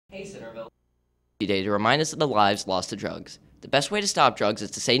Day to remind us of the lives lost to drugs. The best way to stop drugs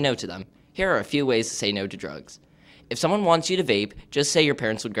is to say no to them. Here are a few ways to say no to drugs. If someone wants you to vape, just say your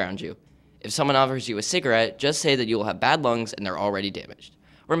parents would ground you. If someone offers you a cigarette, just say that you will have bad lungs and they're already damaged.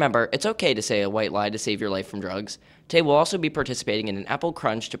 Remember, it's okay to say a white lie to save your life from drugs. Today we'll also be participating in an Apple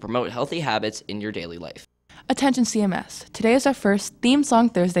Crunch to promote healthy habits in your daily life. Attention CMS, today is our first Theme Song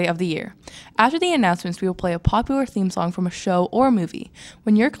Thursday of the year. After the announcements, we will play a popular theme song from a show or movie.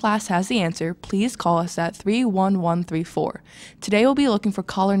 When your class has the answer, please call us at 31134. Today we'll be looking for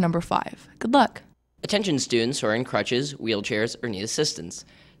caller number 5. Good luck. Attention students who are in crutches, wheelchairs, or need assistance.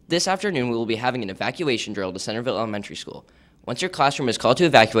 This afternoon we will be having an evacuation drill to Centerville Elementary School. Once your classroom is called to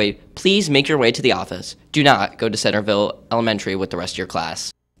evacuate, please make your way to the office. Do not go to Centerville Elementary with the rest of your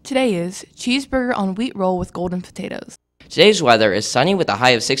class. Today is cheeseburger on wheat roll with golden potatoes. Today's weather is sunny with a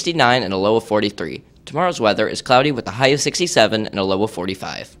high of 69 and a low of 43. Tomorrow's weather is cloudy with a high of 67 and a low of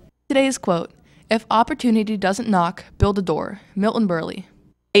 45. Today's quote, if opportunity doesn't knock, build a door. Milton Berle.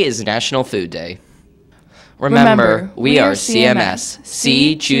 Today is National Food Day. Remember, we are CMS.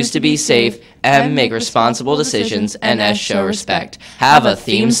 C, choose to be safe, M, make responsible decisions, and S, show respect. Have a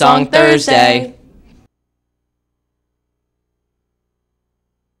Theme Song Thursday!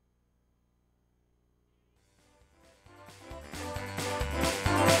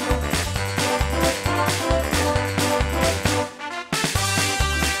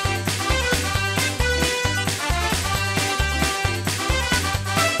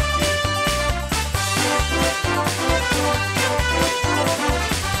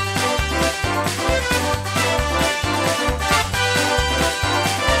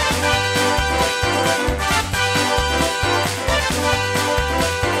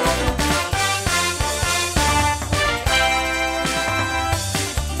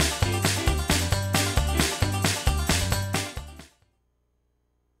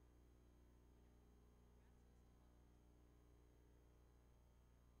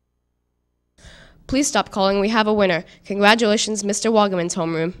 Please stop calling. We have a winner. Congratulations, Mr. Wagaman's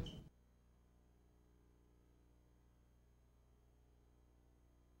homeroom.